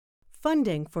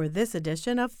Funding for this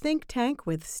edition of Think Tank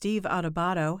with Steve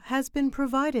Adubato has been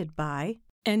provided by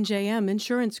NJM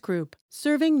Insurance Group,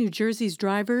 serving New Jersey's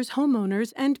drivers,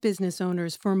 homeowners, and business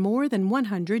owners for more than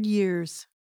 100 years.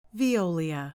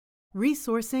 Veolia,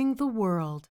 resourcing the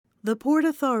world. The Port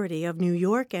Authority of New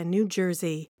York and New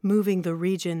Jersey, moving the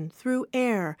region through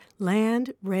air,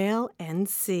 land, rail, and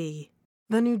sea.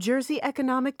 The New Jersey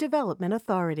Economic Development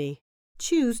Authority.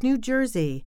 Choose New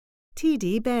Jersey.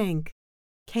 TD Bank.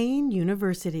 Kane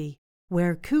University,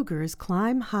 where cougars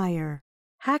climb higher.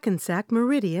 Hackensack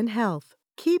Meridian Health.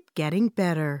 Keep getting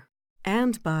better.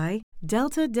 And by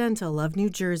Delta Dental of New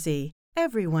Jersey.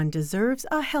 Everyone deserves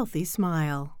a healthy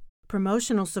smile.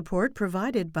 Promotional support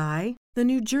provided by the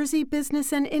New Jersey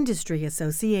Business and Industry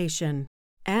Association.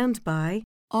 And by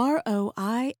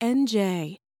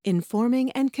ROINJ,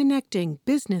 informing and connecting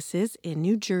businesses in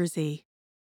New Jersey.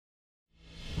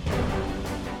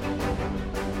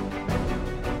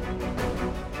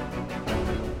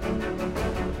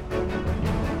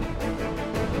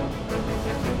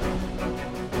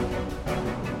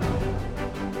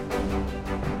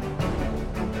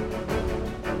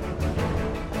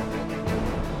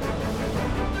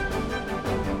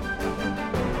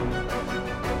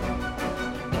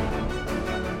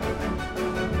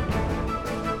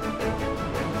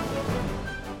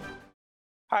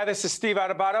 Hi, this is Steve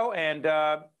Adubato, and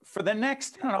for the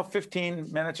next,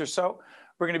 15 minutes or so,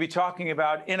 we're going to be talking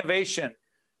about innovation,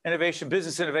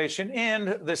 business innovation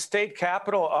in the state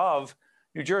capital of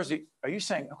New Jersey. Are you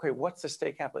saying, okay, what's the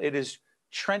state capital? It is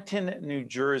Trenton, New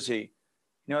Jersey.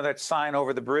 You know that sign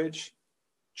over the bridge?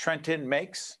 Trenton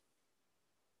makes,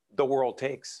 the world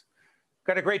takes.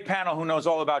 Got a great panel who knows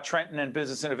all about Trenton and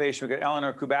business innovation. We've got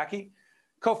Eleanor Kubacki,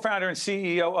 co-founder and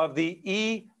CEO of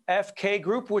the EFK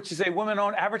Group, which is a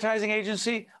woman-owned advertising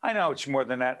agency. I know it's more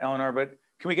than that, Eleanor, but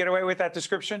can we get away with that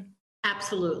description?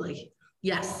 Absolutely.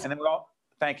 Yes. And then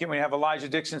thank you. We have Elijah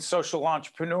Dixon, social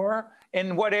entrepreneur.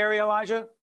 In what area, Elijah?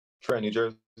 Trenton, New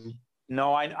Jersey.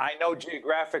 No, I know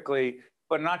geographically,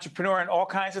 but an entrepreneur in all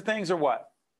kinds of things or what?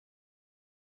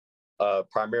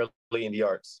 Primarily in the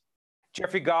arts.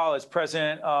 Jeffrey Gall is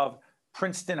president of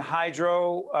Princeton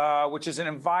Hydro, which is an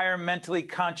environmentally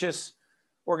conscious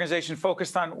organization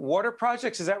focused on water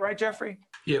projects. Is that right, Jeffrey?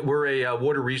 Yeah, we're a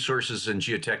water resources and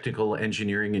geotechnical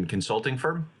engineering and consulting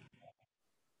firm.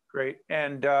 Great.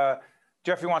 And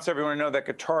Jeffrey wants everyone to know that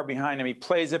guitar behind him, he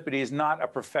plays it, but he's not a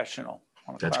professional.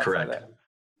 That's correct.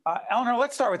 That. Eleanor,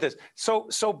 let's start with this.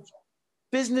 So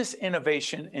business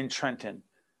innovation in Trenton.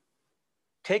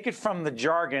 Take it from the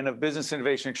jargon of business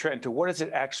innovation in Trenton to what does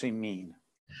it actually mean?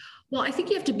 Well, I think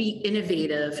you have to be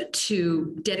innovative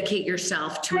to dedicate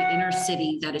yourself to an inner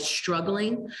city that is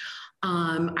struggling.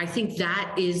 I think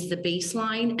that is the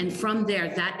baseline. And from there,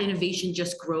 that innovation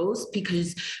just grows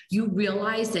because you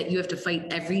realize that you have to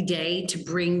fight every day to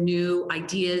bring new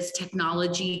ideas,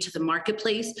 technology to the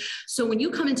marketplace. So when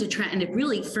you come into Trenton, it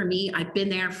really, for me, I've been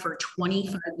there for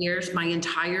 25 years, my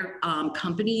entire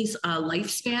company's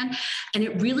lifespan. And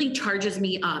it really charges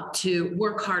me up to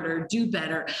work harder, do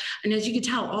better. And as you can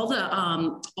tell, all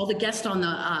the guests on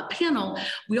the panel,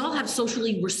 we all have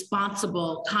socially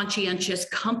responsible, conscientious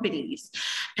companies.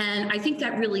 And I think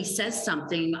that really says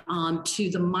something to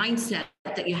the mindset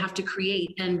that you have to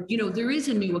create. And, there is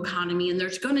a new economy and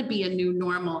there's going to be a new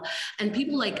normal. And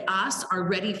people like us are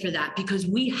ready for that because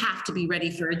we have to be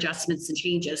ready for adjustments and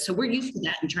changes. So we're used to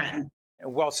that in Trenton.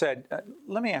 Well said.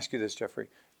 Let me ask you this, Jeffrey.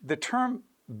 The term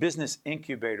business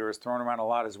incubator is thrown around a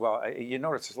lot as well. You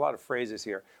notice there's a lot of phrases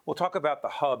here. We'll talk about the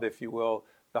hub, if you will,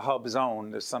 the hub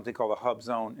zone. There's something called the hub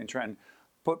zone in Trenton.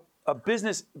 But a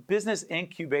business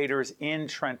incubators in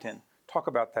Trenton. Talk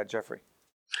about that, Jeffrey.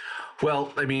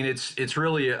 Well, I mean, it's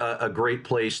really a great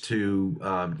place to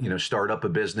start up a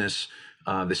business.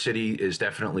 The city is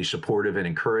definitely supportive and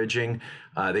encouraging.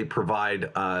 They provide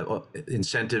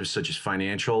incentives such as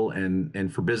financial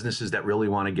and for businesses that really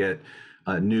want to get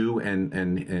new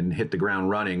and hit the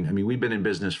ground running. I mean, we've been in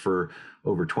business for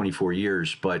over 24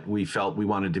 years, but we felt we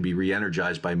wanted to be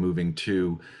re-energized by moving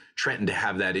to Trenton to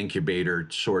have that incubator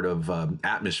sort of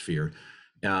atmosphere.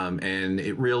 And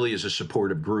it really is a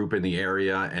supportive group in the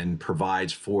area and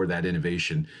provides for that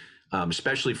innovation.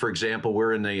 Especially, for example,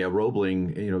 we're in the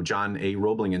Roebling, John A.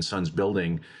 Roebling and Sons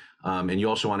building. And you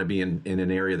also want to be in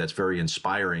an area that's very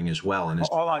inspiring as well. And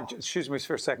hold on, excuse me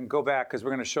for a second. Go back because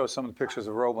we're going to show some of the pictures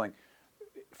of Roebling.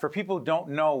 For people who don't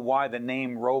know why the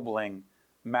name Roebling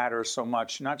matters so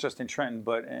much, not just in Trenton,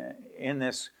 but in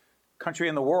this country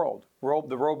and the world.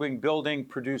 The Roebling building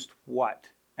produced what?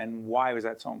 And why was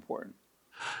that so important?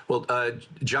 Well,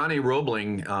 John A.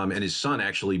 Roebling and his son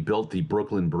actually built the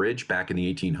Brooklyn Bridge back in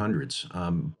the 1800s.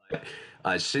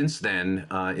 Since then,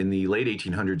 in the late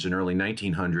 1800s and early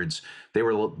 1900s, they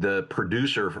were the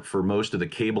producer for most of the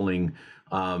cabling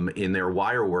in their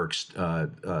wireworks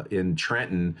in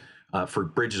Trenton for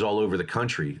bridges all over the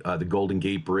country. The Golden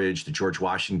Gate Bridge, the George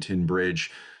Washington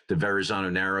Bridge, the Verrazano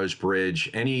Narrows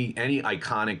Bridge, any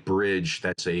iconic bridge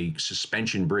that's a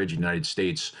suspension bridge in the United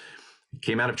States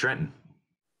came out of Trenton.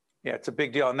 Yeah, it's a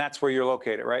big deal. And that's where you're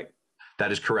located, right?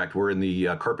 That is correct. We're in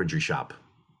the carpentry shop.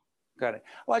 Got it.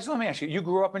 Elijah, let me ask you, you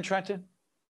grew up in Trenton?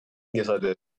 Yes, I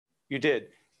did. You did.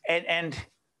 And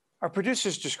our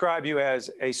producers describe you as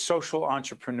a social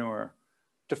entrepreneur.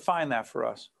 Define that for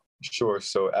us. Sure.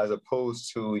 So as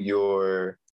opposed to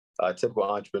your typical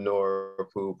entrepreneur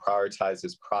who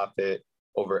prioritizes profit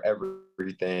over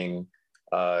everything,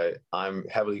 I'm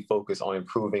heavily focused on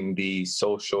improving the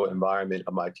social environment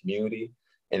of my community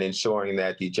and ensuring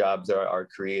that the jobs that are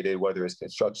created, whether it's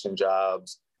construction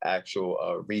jobs,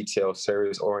 actual retail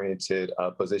service-oriented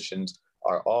positions,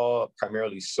 are all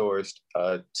primarily sourced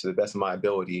to the best of my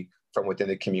ability from within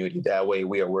the community. That way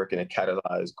we are working to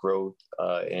catalyze growth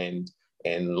and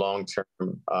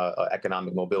long-term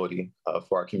economic mobility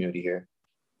for our community here.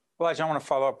 Elijah, I want to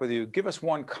follow up with you. Give us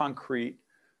one concrete,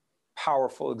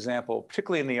 powerful example,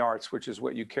 particularly in the arts, which is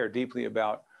what you care deeply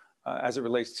about as it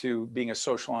relates to being a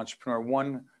social entrepreneur.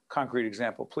 One concrete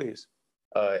example, please.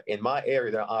 In my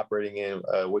area that I'm operating in,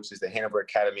 which is the Hanover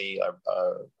Academy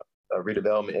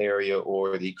redevelopment area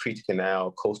or the Crete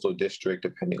Canal Coastal District,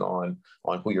 depending on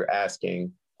who you're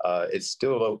asking, it's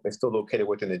still located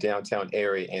within the downtown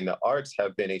area, and the arts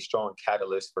have been a strong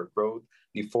catalyst for growth.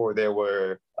 Before there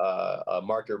were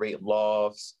market rate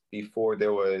lofts, before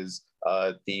there was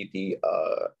the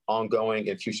ongoing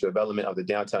and future development of the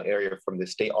downtown area from the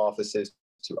state offices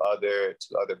to other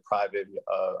private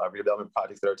redevelopment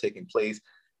projects that are taking place.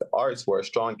 The arts were a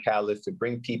strong catalyst to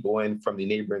bring people in from the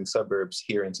neighboring suburbs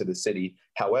here into the city.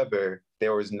 However,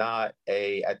 there was not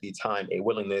at the time a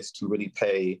willingness to really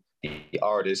pay the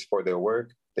artists for their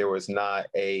work. There was not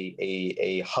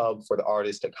a hub for the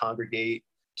artists to congregate,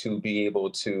 to be able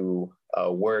to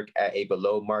work at a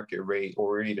below market rate,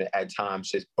 or even at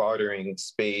times just bartering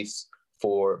space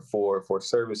for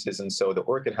services. And so the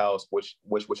Orchid House, which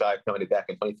I founded back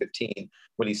in 2015,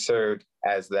 really served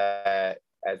as that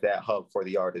hub for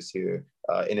the artists here,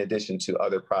 in addition to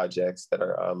other projects that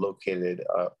are located,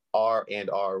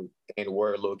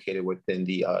 were located within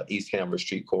the East Hanover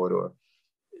Street corridor.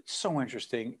 It's so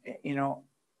interesting. You know,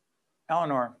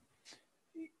 Eleanor,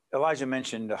 Elijah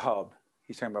mentioned a hub.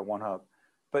 He's talking about one hub.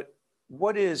 But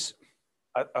what is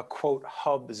a quote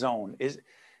hub zone? Is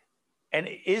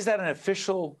that an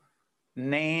official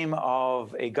name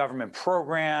of a government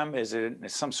program? Is it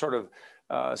some sort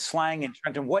of slang in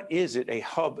Trenton? What is it, a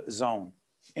hub zone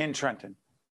in Trenton?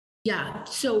 Yeah,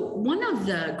 so one of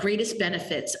the greatest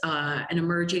benefits an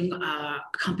emerging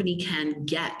company can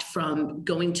get from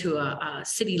going to a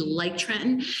city like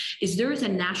Trenton is there is a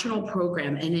national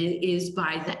program, and it is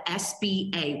by the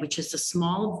SBA, which is the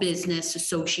Small Business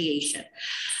Association.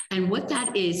 And what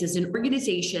that is an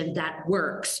organization that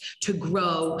works to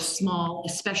grow small,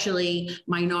 especially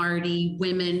minority,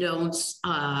 women-owned,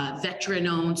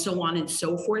 veteran-owned, so on and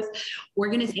so forth.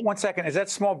 Organization. 1 second, is that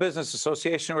Small Business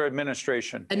Association or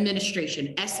administration?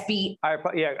 Administration, SB.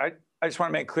 I just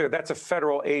want to make clear, that's a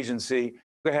federal agency.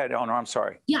 Go ahead, Eleanor, I'm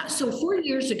sorry. Yeah, so 4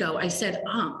 years ago, I said,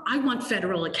 I want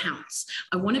federal accounts.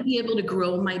 I want to be able to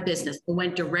grow my business. I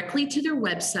went directly to their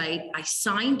website. I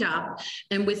signed up.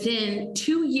 And within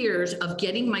 2 years of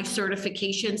getting my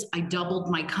certifications, I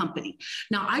doubled my company.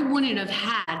 Now, I wouldn't have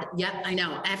had, I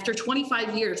know, after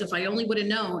 25 years, if I only would have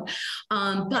known.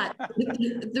 But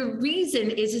the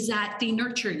reason is that they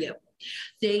nurture you.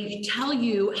 They tell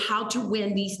you how to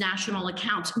win these national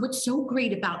accounts. What's so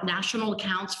great about national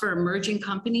accounts for emerging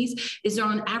companies is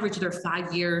on average, they're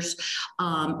 5 years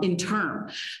in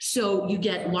term. So you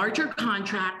get larger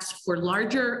contracts for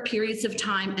larger periods of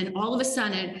time. And all of a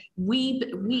sudden,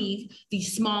 we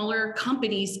these smaller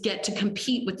companies, get to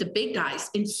compete with the big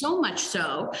guys. And so much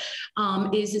so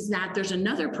is that there's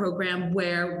another program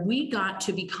where we got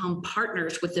to become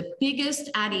partners with the biggest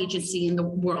ad agency in the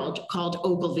world called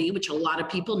Ogilvy, which a lot of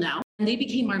people know. And they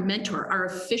became our mentor, our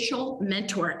official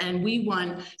mentor. And we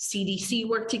won CDC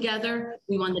work together.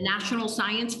 We won the National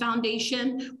Science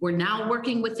Foundation. We're now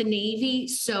working with the Navy.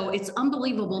 So it's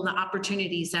unbelievable the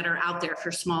opportunities that are out there for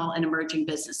small and emerging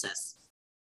businesses.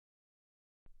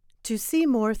 To see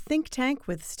more Think Tank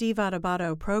with Steve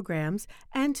Adubato programs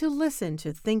and to listen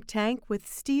to Think Tank with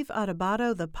Steve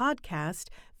Adubato, the podcast,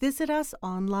 visit us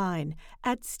online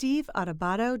at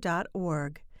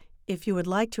steveadubato.org. If you would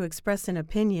like to express an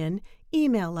opinion,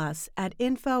 email us at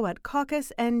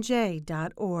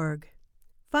info@caucusnj.org.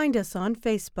 Find us on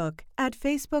Facebook at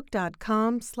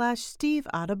facebook.com/Steve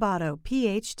Adubato,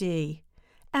 PhD,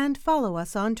 and follow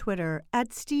us on Twitter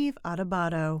at Steve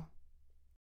Adubato.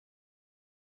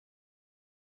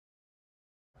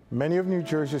 Many of New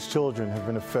Jersey's children have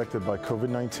been affected by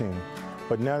COVID-19,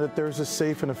 but now that there is a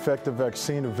safe and effective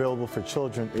vaccine available for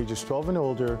children ages 12 and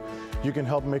older, you can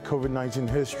help make COVID-19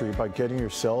 history by getting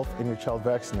yourself and your child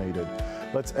vaccinated.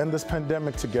 Let's end this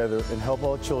pandemic together and help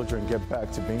all children get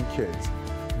back to being kids.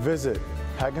 Visit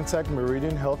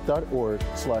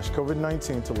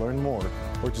HackensackMeridianHealth.org/COVID-19 to learn more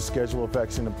or to schedule a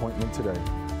vaccine appointment today.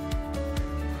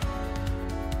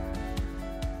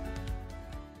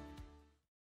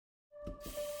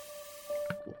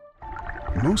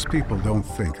 Most people don't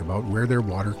think about where their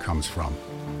water comes from,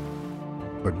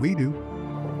 but we do.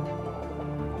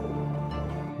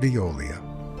 Veolia.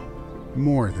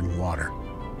 More than water.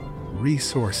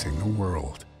 Resourcing the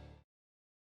world.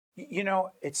 You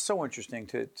know, it's so interesting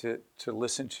to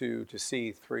listen to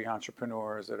see three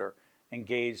entrepreneurs that are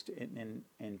engaged in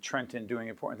Trenton doing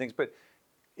important things. But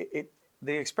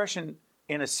the expression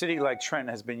in a city like Trenton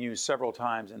has been used several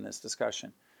times in this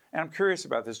discussion. And I'm curious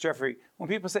about this, Jeffrey. When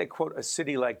people say, quote, a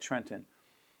city like Trenton,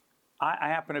 I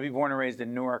happen to be born and raised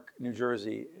in Newark, New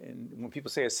Jersey. And when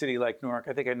people say a city like Newark,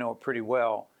 I think I know it pretty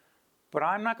well. But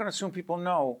I'm not going to assume people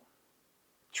know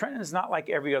Trenton is not like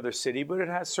every other city, but it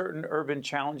has certain urban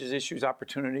challenges, issues,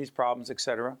 opportunities, problems, et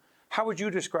cetera. How would you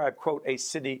describe, quote, a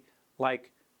city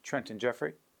like Trenton,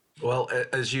 Jeffrey? Well,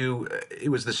 it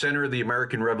was the center of the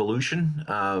American Revolution.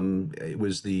 It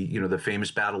was the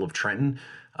famous Battle of Trenton.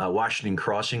 Washington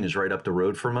Crossing is right up the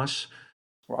road from us.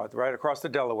 Right across the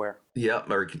Delaware. Yeah,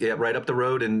 right up the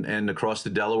road and across the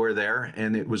Delaware there.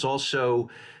 And it was also,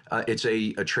 it's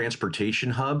a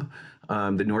transportation hub.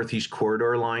 The Northeast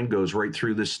Corridor line goes right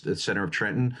through the center of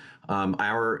Trenton.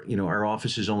 Our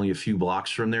office is only a few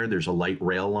blocks from there. There's a light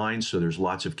rail line, so there's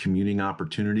lots of commuting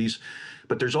opportunities.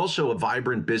 But there's also a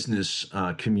vibrant business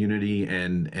community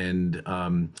and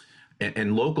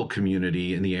local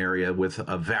community in the area with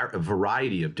a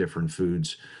variety of different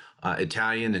foods.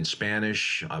 Italian and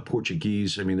Spanish,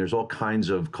 Portuguese. I mean, there's all kinds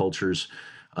of cultures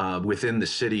within the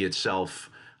city itself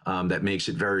that makes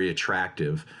it very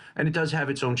attractive. And it does have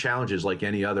its own challenges like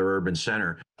any other urban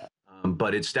center.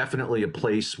 But it's definitely a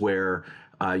place where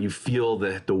you feel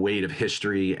the weight of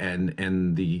history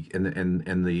and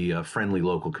the friendly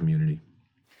local community.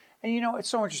 And you know, it's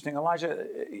so interesting. Elijah,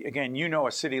 again, you know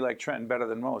a city like Trenton better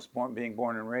than most, being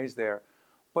born and raised there.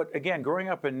 But again, growing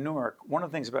up in Newark, one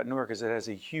of the things about Newark is it has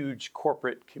a huge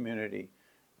corporate community.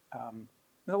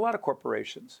 There's a lot of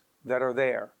corporations that are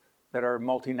there, that are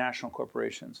multinational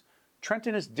corporations.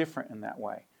 Trenton is different in that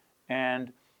way.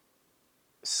 And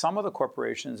some of the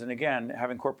corporations, and again,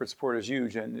 having corporate support is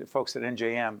huge, and folks at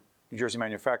NJM, New Jersey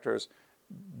Manufacturers,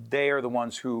 they are the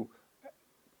ones who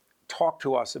talk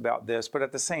to us about this. But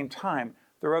at the same time,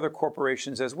 there are other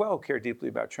corporations as well who care deeply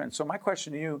about Trenton. So my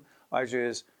question to you, Elijah,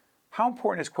 is how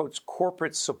important is, quote,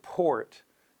 corporate support,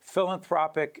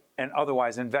 philanthropic and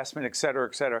otherwise, investment, et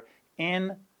cetera,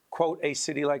 in, quote, a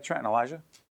city like Trenton? Elijah?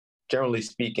 Generally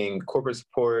speaking, corporate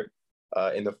support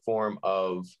in the form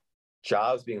of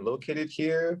jobs being located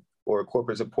here, or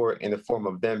corporate support in the form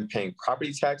of them paying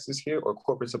property taxes here, or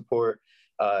corporate support,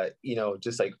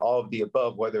 just like all of the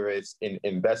above, whether it's in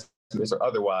investments or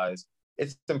otherwise,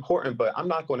 it's important, but I'm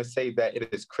not going to say that it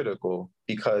is critical,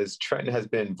 because Trenton has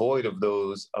been void of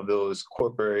those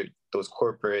corporations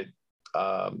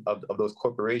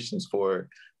for,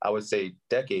 I would say,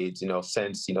 decades,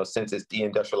 since its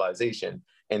deindustrialization.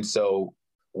 And so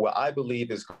what I believe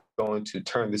is going to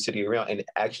turn the city around, and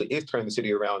actually is turning the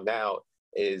city around now,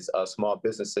 is small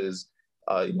businesses,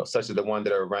 such as the one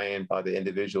that are ran by the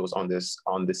individuals on this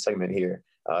segment here.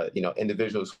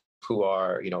 Individuals who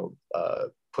are,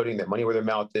 putting their money where their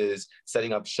mouth is,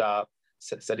 setting up shop,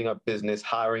 setting up business,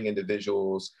 hiring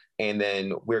individuals, and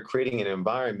then we're creating an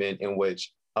environment in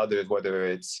which others, whether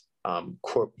it's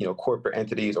corporate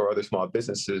entities or other small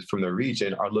businesses from the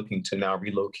region, are looking to now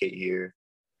relocate here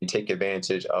and take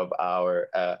advantage of our,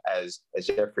 as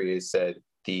Jeffrey has said,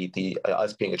 the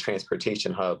us being a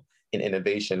transportation hub, an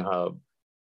innovation hub.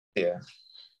 Yeah.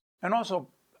 And also,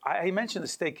 I mentioned the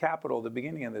state capital at the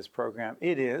beginning of this program.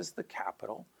 It is the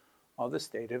capital of the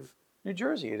state of New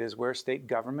Jersey. It is where state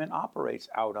government operates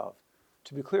out of.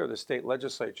 To be clear, the state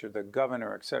legislature, the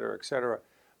governor, et cetera,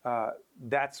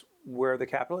 that's where the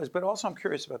capital is. But also I'm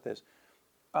curious about this.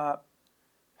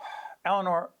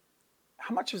 Eleanor,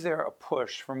 how much is there a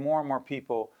push for more and more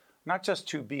people, not just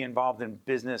to be involved in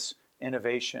business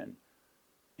innovation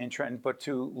in Trenton, but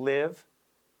to live,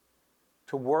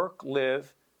 to work,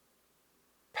 live,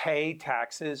 pay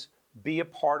taxes, be a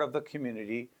part of the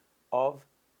community of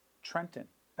Trenton?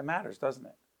 It matters, doesn't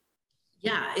it?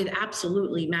 Yeah, it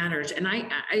absolutely matters. And I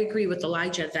agree with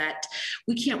Elijah that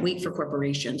we can't wait for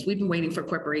corporations. We've been waiting for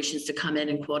corporations to come in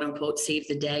and quote unquote save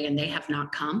the day, and they have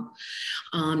not come.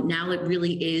 Now it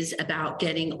really is about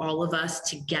getting all of us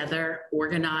together,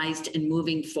 organized and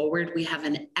moving forward. We have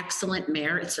an excellent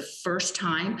mayor. It's the first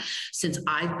time since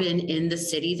I've been in the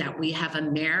city that we have a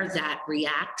mayor that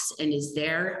reacts and is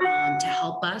there to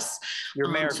help us. Your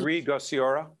mayor, Reed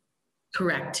Gociora?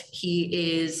 Correct.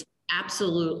 He is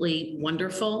absolutely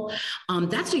wonderful.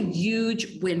 That's a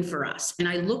huge win for us. And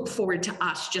I look forward to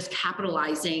us just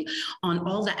capitalizing on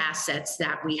all the assets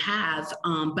that we have.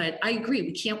 But I agree,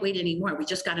 we can't wait anymore. We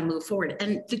just got to move forward.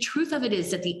 And the truth of it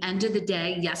is, at the end of the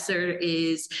day, yes, there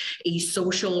is a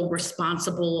social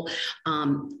responsible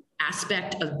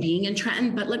aspect of being in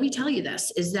Trenton. But let me tell you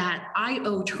this, is that I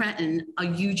owe Trenton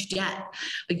a huge debt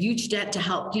to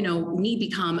help, me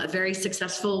become a very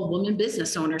successful woman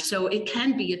business owner. So it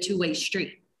can be a two-way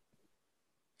street.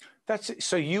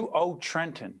 So you owe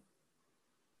Trenton.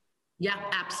 Yeah,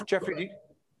 absolutely.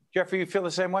 Jeffrey, you feel the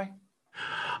same way?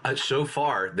 So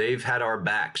far, they've had our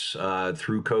backs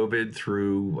through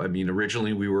COVID,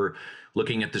 originally we were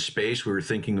looking at the space. We were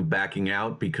thinking of backing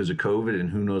out because of COVID, and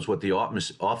who knows what the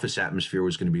office atmosphere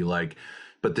was going to be like.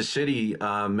 But the city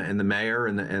and the mayor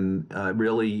and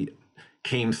really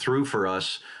came through for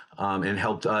us and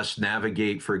helped us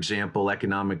navigate, for example,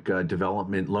 economic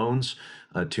development loans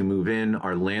to move in.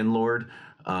 Our landlord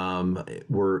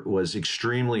was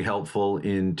extremely helpful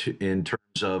in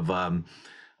terms of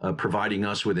providing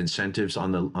us with incentives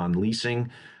on leasing.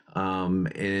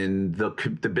 And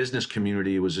the business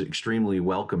community was extremely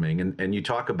welcoming. And you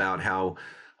talk about how,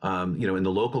 in the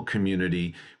local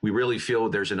community, we really feel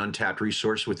there's an untapped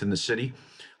resource within the city.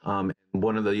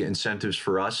 One of the incentives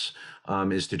for us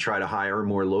is to try to hire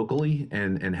more locally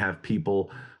and have people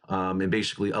and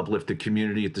basically uplift the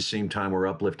community at the same time we're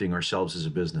uplifting ourselves as a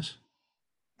business.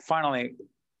 Finally,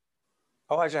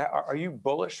 Elijah, are you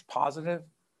bullish, positive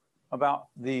about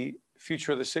the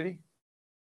future of the city?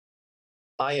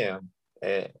 I am,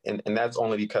 and that's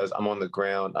only because I'm on the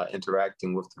ground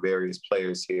interacting with the various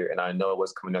players here, and I know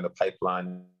what's coming down the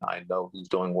pipeline. I know who's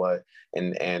doing what,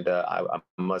 and I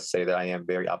must say that I am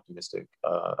very optimistic,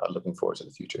 looking forward to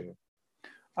the future here.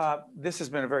 This has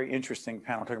been a very interesting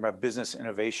panel talking about business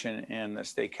innovation in the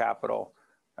state capital,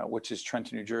 which is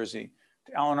Trenton, New Jersey.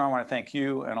 Eleanor, I want to thank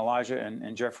you and Elijah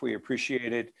and Jeff. We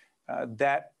appreciated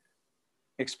that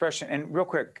expression. And real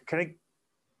quick, I'm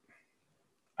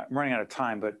running out of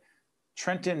time, but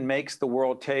Trenton makes, the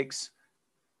world takes.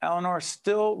 Eleanor,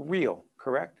 still real,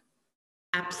 correct?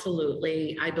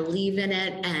 Absolutely. I believe in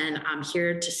it, and I'm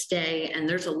here to stay. And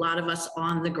there's a lot of us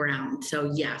on the ground.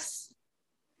 So yes.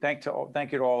 Thank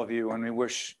you to all of you. And we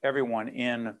wish everyone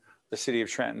in the city of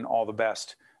Trenton all the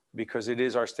best, because it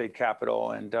is our state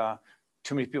capital. And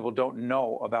too many people don't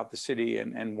know about the city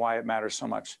and why it matters so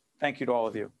much. Thank you to all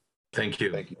of you. Thank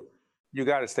you. Thank you. You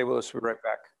got it. Stay with us. We'll be right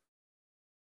back.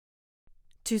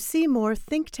 To see more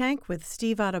Think Tank with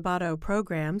Steve Adubato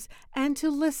programs and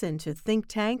to listen to Think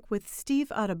Tank with Steve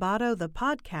Adubato, the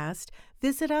podcast,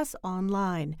 visit us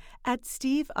online at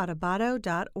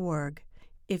steveadubato.org.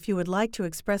 If you would like to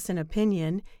express an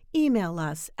opinion, email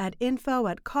us at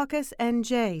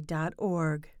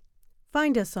info@caucusnj.org.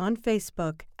 Find us on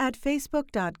Facebook at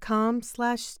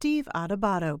facebook.com/Steve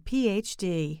Adubato,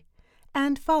 PhD.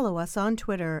 And follow us on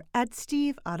Twitter at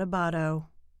Steve Adubato.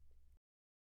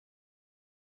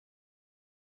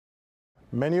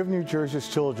 Many of New Jersey's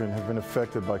children have been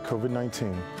affected by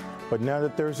COVID-19, but now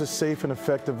that there's a safe and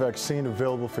effective vaccine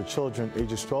available for children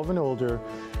ages 12 and older,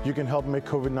 you can help make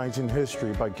COVID-19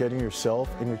 history by getting yourself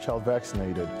and your child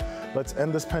vaccinated. Let's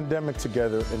end this pandemic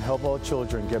together and help all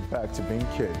children get back to being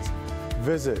kids.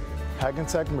 Visit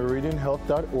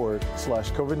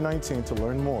HackensackMeridianHealth.org/COVID-19 to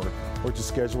learn more or to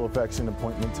schedule a vaccine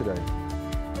appointment today.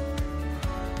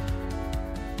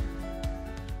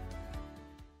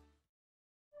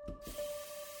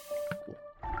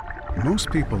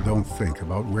 Most people don't think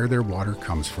about where their water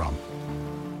comes from,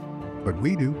 but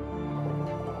we do.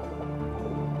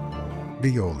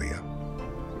 Veolia.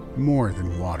 More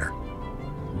than water.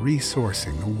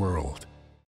 Resourcing the world.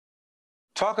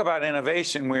 Talk about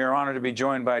innovation. We are honored to be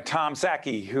joined by Tom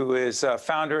Saki, who is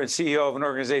founder and CEO of an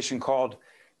organization called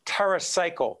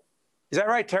TerraCycle. Is that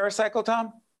right, TerraCycle,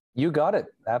 Tom? You got it.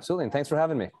 Absolutely. And thanks for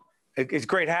having me. It's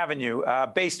great having you.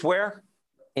 Based where?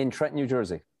 In Trenton, New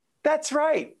Jersey. That's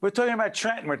right. We're talking about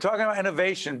Trenton. We're talking about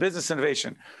innovation, business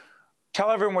innovation. Tell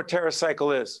everyone what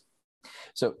TerraCycle is.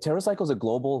 So TerraCycle is a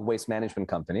global waste management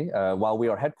company. While we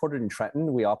are headquartered in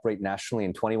Trenton, we operate nationally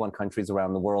in 21 countries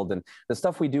around the world. And the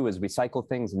stuff we do is recycle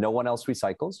things no one else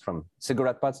recycles, from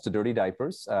cigarette butts to dirty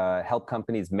diapers, help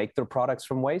companies make their products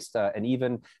from waste, and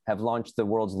even have launched the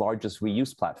world's largest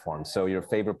reuse platform. So your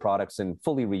favorite products in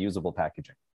fully reusable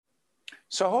packaging.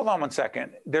 So hold on one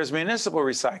second. There's municipal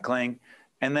recycling,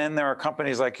 and then there are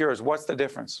companies like yours. What's the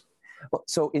difference? Well,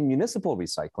 so in municipal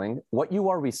recycling, what you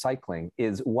are recycling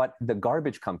is what the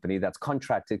garbage company that's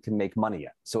contracted can make money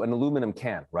at. So an aluminum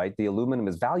can, right? The aluminum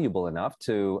is valuable enough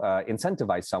to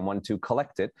incentivize someone to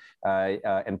collect it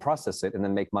and process it and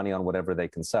then make money on whatever they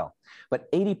can sell.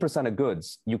 But 80% of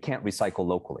goods you can't recycle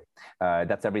locally.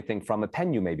 That's everything from a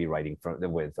pen you may be writing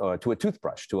with, to a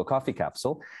toothbrush, to a coffee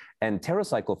capsule. And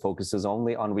TerraCycle focuses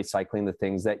only on recycling the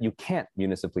things that you can't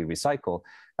municipally recycle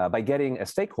by getting a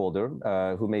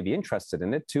stakeholder who may be interested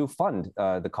in it to fund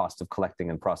the cost of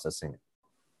collecting and processing it.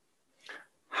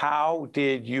 How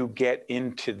did you get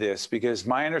into this? Because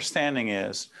my understanding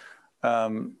is,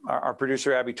 our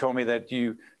producer Abby told me that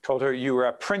you told her you were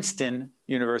at Princeton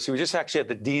University. We just actually had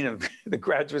the dean of the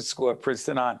graduate school at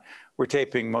Princeton on. We're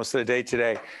taping most of the day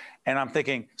today. And I'm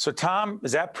thinking, so Tom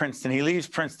is at Princeton. He leaves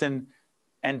Princeton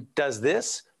and does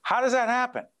this? How does that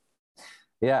happen?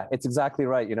 Yeah, it's exactly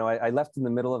right. You know, I left in the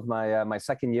middle of my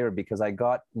second year because I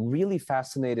got really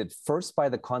fascinated first by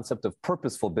the concept of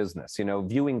purposeful business, you know,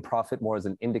 viewing profit more as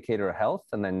an indicator of health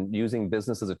and then using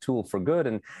business as a tool for good.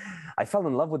 And I fell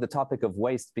in love with the topic of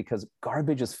waste because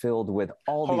garbage is filled with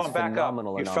all these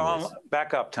phenomenal anomalies.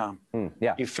 Back up, Tom.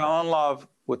 Yeah. You fell in love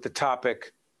with the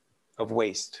topic of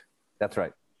waste. That's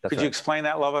right. Could you explain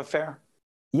that love affair?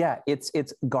 Yeah,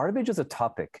 it's garbage as a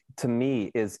topic to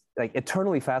me is like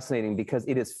eternally fascinating because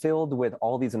it is filled with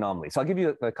all these anomalies. So I'll give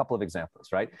you a couple of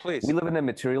examples, right? Please. We live in a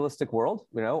materialistic world.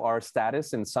 You know, our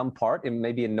status in some part, and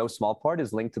maybe in no small part,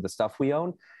 is linked to the stuff we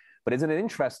own. But isn't it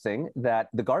interesting that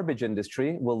the garbage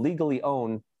industry will legally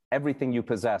own everything you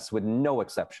possess with no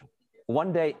exception?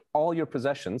 One day, all your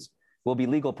possessions will be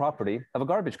legal property of a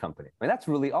garbage company. I mean, that's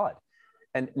really odd.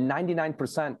 And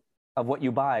 99% of what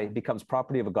you buy becomes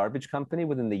property of a garbage company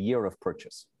within the year of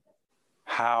purchase.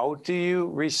 How do you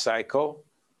recycle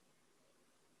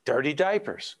dirty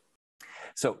diapers?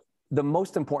 So the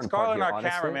most important part here, honestly,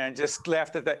 our cameraman just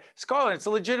laughed at that. Scarlett, it's a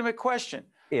legitimate question.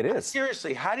 It is.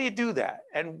 Seriously, how do you do that?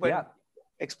 And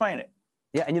explain it.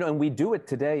 Yeah, and and we do it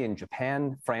today in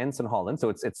Japan, France, and Holland. So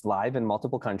it's live in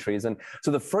multiple countries. And so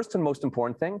the first and most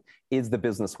important thing is the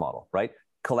business model, right?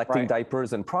 Collecting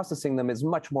diapers and processing them is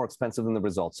much more expensive than the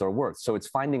results are worth. So it's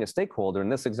finding a stakeholder, in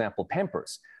this example,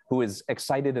 Pampers, who is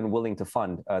excited and willing to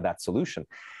fund that solution.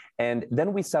 And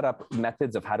then we set up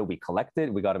methods of how do we collect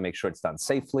it. We got to make sure it's done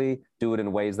safely, do it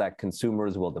in ways that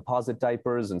consumers will deposit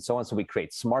diapers and so on. So we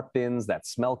create smart bins that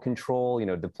smell control,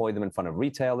 deploy them in front of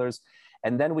retailers.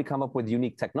 And then we come up with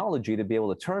unique technology to be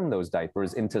able to turn those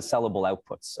diapers into sellable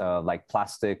outputs like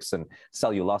plastics and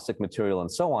cellulosic material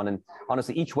and so on. And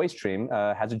honestly, each waste stream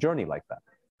has a journey like that.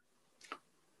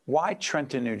 Why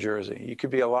Trenton, New Jersey? You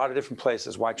could be a lot of different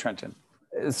places. Why Trenton?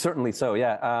 Certainly so,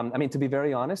 yeah. I mean, to be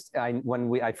very honest,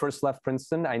 when I first left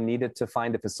Princeton, I needed to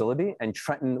find a facility, and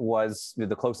Trenton was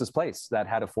the closest place that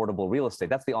had affordable real estate.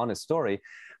 That's the honest story.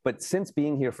 But since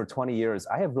being here for 20 years,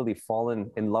 I have really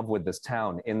fallen in love with this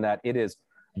town in that it is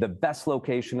the best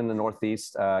location in the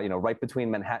Northeast, right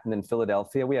between Manhattan and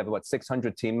Philadelphia. We have about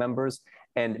 600 team members,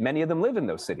 and many of them live in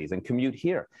those cities and commute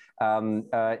here.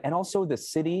 And also the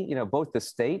city, both the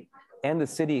state and the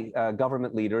city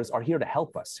government leaders are here to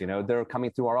help us. They're coming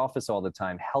through our office all the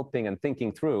time, helping and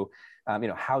thinking through,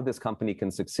 how this company can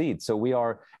succeed. So we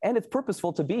are, and it's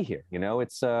purposeful to be here.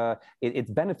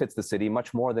 It benefits the city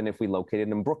much more than if we located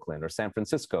in Brooklyn or San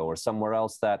Francisco or somewhere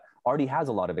else that already has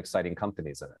a lot of exciting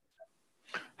companies in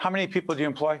it. How many people do you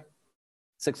employ?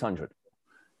 600.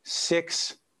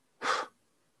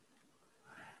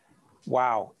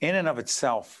 Wow. In and of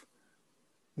itself,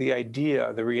 the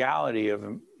idea, the reality of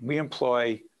we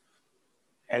employ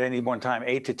at any one time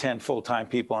 8 to 10 full-time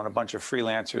people and a bunch of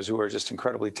freelancers who are just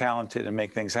incredibly talented and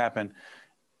make things happen.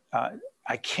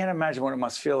 I can't imagine what it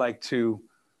must feel like to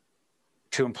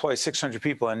employ 600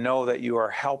 people and know that you are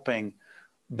helping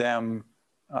them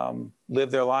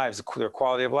live their lives, their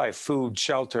quality of life, food,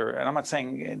 shelter. And I'm not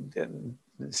saying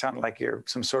it sounded like you're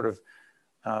some sort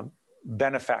of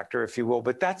benefactor, if you will,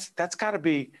 but that's got to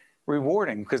be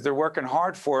rewarding because they're working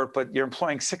hard for it, but you're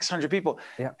employing 600 people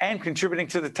and contributing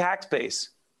to the tax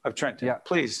base. of Trenton. Yeah.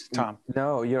 Please, Tom.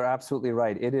 No, you're absolutely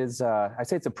right. It is, I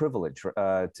say it's a privilege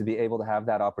to be able to have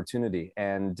that opportunity.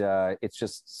 And it's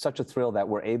just such a thrill that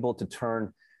we're able to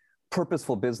turn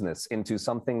purposeful business into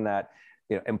something that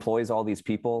employs all these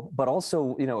people, but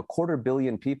also, 250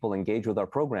 million people engage with our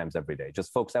programs every day,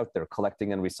 just folks out there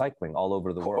collecting and recycling all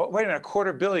over the world. Wait a minute,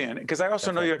 250 million, because I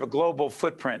also know you have a global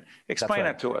footprint. Explain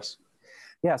that to us.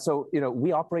 Yeah, so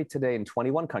we operate today in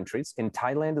 21 countries. In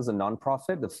Thailand is a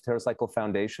nonprofit, the TerraCycle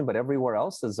Foundation, but everywhere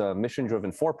else is a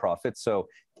mission-driven for-profit. So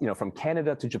from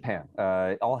Canada to Japan,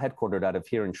 all headquartered out of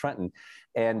here in Trenton.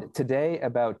 And today,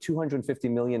 about 250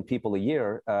 million people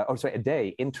a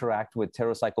day interact with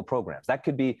TerraCycle programs. That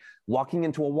could be walking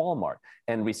into a Walmart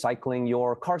and recycling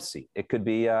your car seat. It could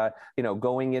be,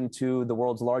 going into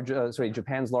the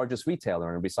Japan's largest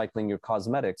retailer and recycling your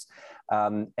cosmetics.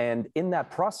 And in that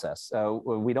process,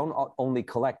 we don't only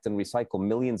collect and recycle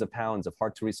millions of pounds of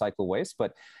hard to recycle waste,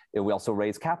 but we also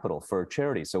raise capital for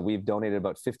charity. So we've donated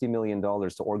about $50 million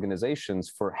to organizations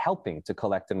for helping to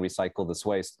collect and recycle this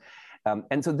waste.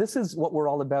 And so this is what we're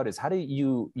all about, is how do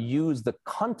you use the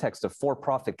context of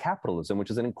for-profit capitalism, which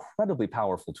is an incredibly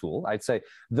powerful tool. I'd say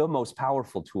the most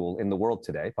powerful tool in the world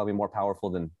today, probably more powerful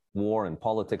than war and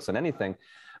politics and anything,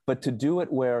 but to do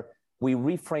it where we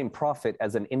reframe profit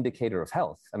as an indicator of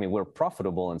health. I mean, we're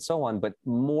profitable and so on, but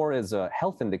more as a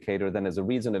health indicator than as a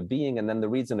reason of being. And then the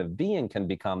reason of being can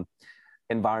become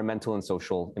environmental and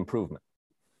social improvement.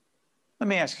 Let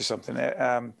me ask you something.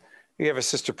 You have a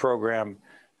sister program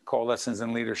called Lessons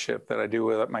in Leadership that I do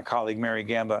with my colleague, Mary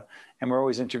Gamba. And we're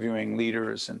always interviewing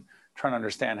leaders and trying to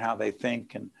understand how they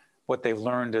think and what they've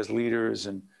learned as leaders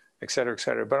and et cetera, et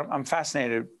cetera. But I'm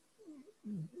fascinated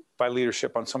by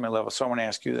leadership on so many levels. So I want to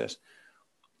ask you this.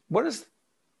 What is,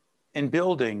 in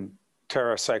building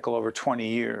TerraCycle over 20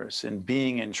 years and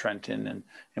being in Trenton and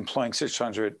employing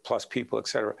 600 plus people, et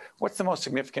cetera, what's the most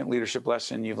significant leadership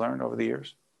lesson you've learned over the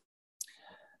years?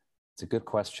 It's a good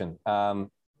question.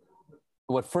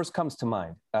 What first comes to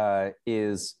mind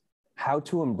is how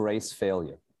to embrace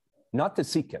failure, not to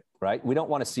seek it, right? We don't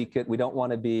want to seek it. We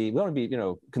want to be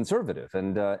conservative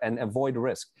and avoid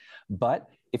risk. But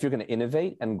if you're going to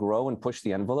innovate and grow and push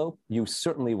the envelope, you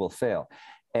certainly will fail.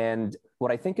 And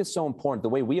what I think is so important, the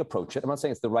way we approach it, I'm not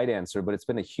saying it's the right answer, but it's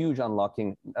been a huge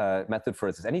unlocking method for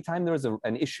us. Is anytime there is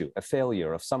an issue, a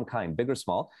failure of some kind, big or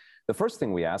small, the first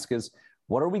thing we ask is,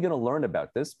 what are we going to learn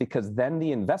about this? Because then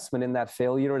the investment in that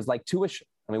failure is like tuition.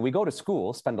 I mean, we go to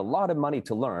school, spend a lot of money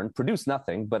to learn, produce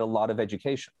nothing, but a lot of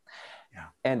education. Yeah.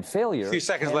 And failure. A few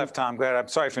seconds left, Tom. Go ahead. I'm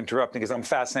sorry for interrupting because I'm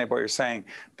fascinated by what you're saying,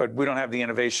 but we don't have the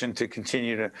innovation to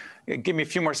continue to. Give me a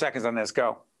few more seconds on this.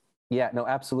 Go. Yeah, no,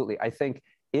 absolutely. I think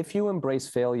if you embrace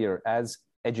failure as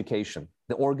education,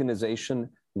 the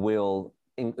organization will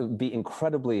be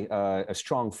incredibly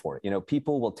strong for it.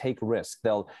 People will take risks.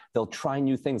 They'll try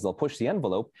new things. They'll push the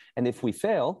envelope. And if we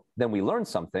fail, then we learn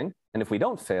something. And if we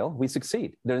don't fail, we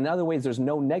succeed. In other ways, there's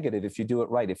no negative if you do it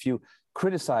right. If you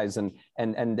criticize and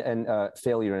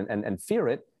failure and fear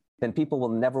it, then people will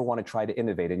never want to try to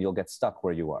innovate, and you'll get stuck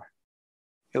where you are.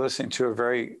 You're listening to a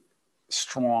very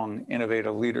strong,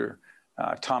 innovative leader,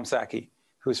 Tom Saki,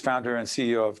 who's founder and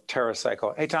CEO of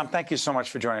TerraCycle. Hey, Tom, thank you so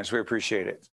much for joining us. We appreciate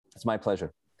it. It's my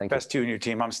pleasure. Thank you. Best to you and your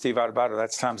team. I'm Steve Adubato.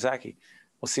 That's Tom Saki.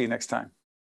 We'll see you next time.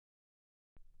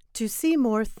 To see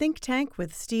more Think Tank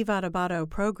with Steve Adubato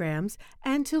programs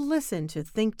and to listen to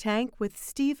Think Tank with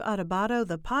Steve Adubato,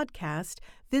 the podcast,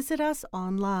 visit us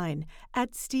online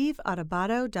at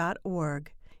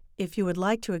steveadubato.org. If you would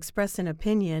like to express an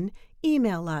opinion,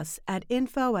 email us at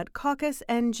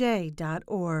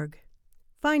info@caucusnj.org.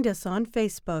 Find us on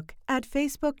Facebook at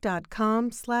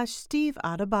facebook.com/Steve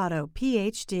Adubato,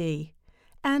 PhD,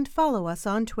 and follow us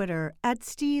on Twitter at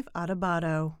Steve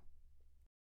Adubato.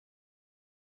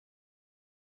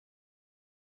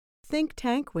 Think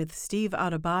Tank with Steve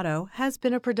Adubato has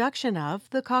been a production of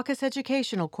the Caucus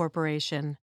Educational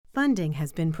Corporation. Funding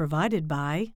has been provided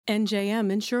by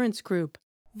NJM Insurance Group,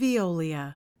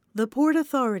 Veolia, the Port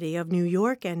Authority of New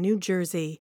York and New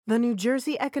Jersey, the New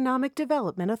Jersey Economic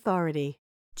Development Authority,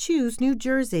 Choose New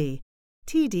Jersey,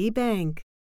 TD Bank,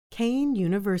 Kane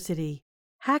University,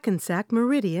 Hackensack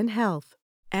Meridian Health,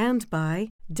 and by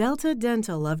Delta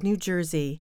Dental of New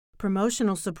Jersey.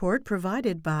 Promotional support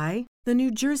provided by the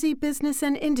New Jersey Business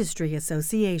and Industry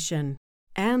Association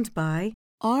and by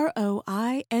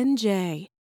ROINJ.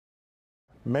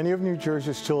 Many of New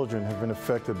Jersey's children have been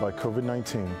affected by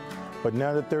COVID-19, but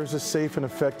now that there's a safe and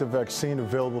effective vaccine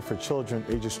available for children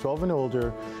ages 12 and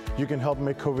older, you can help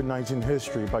make COVID-19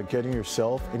 history by getting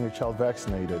yourself and your child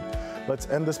vaccinated. Let's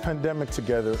end this pandemic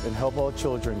together and help all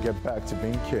children get back to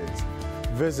being kids.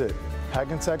 Visit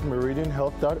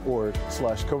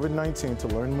hackensackmeridianhealth.org/COVID-19 to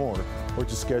learn more or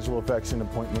to schedule a vaccine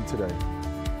appointment today.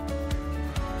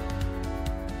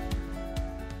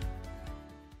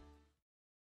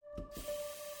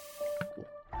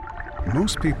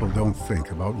 Most people don't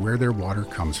think about where their water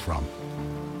comes from,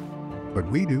 but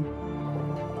we do.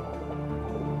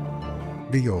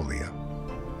 Veolia,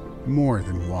 more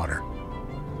than water,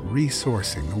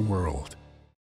 resourcing the world.